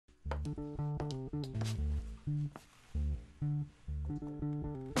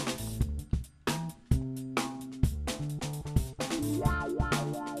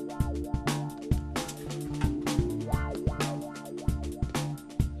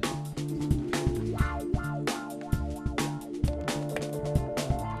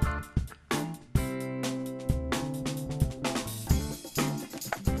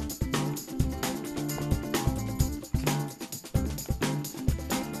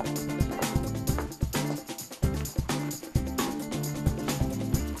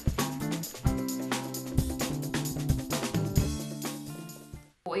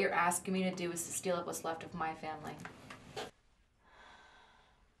What you're asking me to do is to steal up what's left of my family.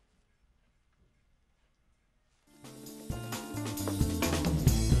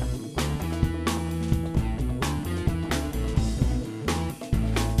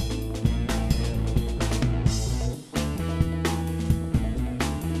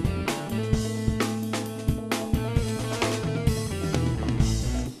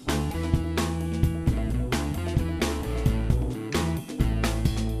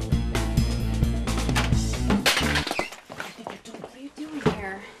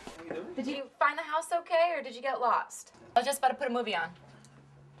 Did you find the house okay, or did you get lost? I was just about to put a movie on.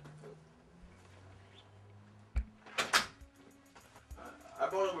 I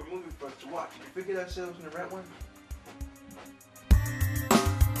brought over a movie for us to watch. Did we get ourselves in the right one?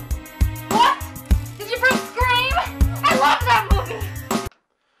 What? Did you bring Scream? I love that movie!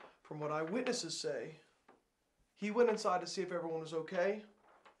 From what eyewitnesses say, he went inside to see if everyone was okay,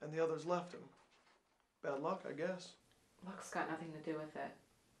 and the others left him. Bad luck, I guess. Luck's got nothing to do with it.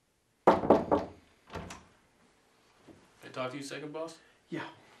 Can I talk to you a second, boss? Yeah.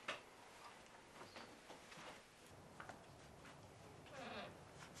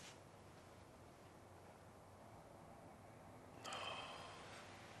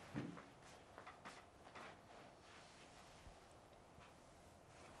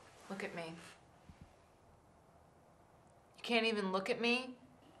 Look at me. You can't even look at me?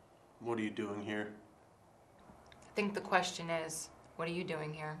 What are you doing here? I think the question is, what are you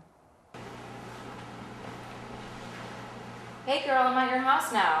doing here? Hey girl, I'm at your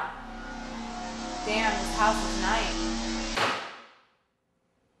house now. Damn, this house is nice.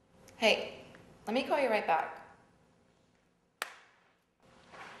 Hey, let me call you right back.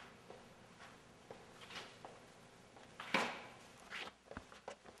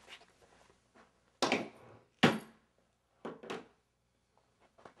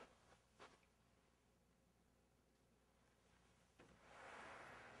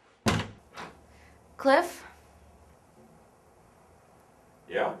 Cliff?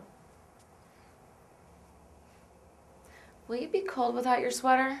 Yeah. Will you be cold without your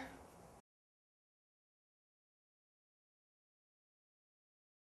sweater?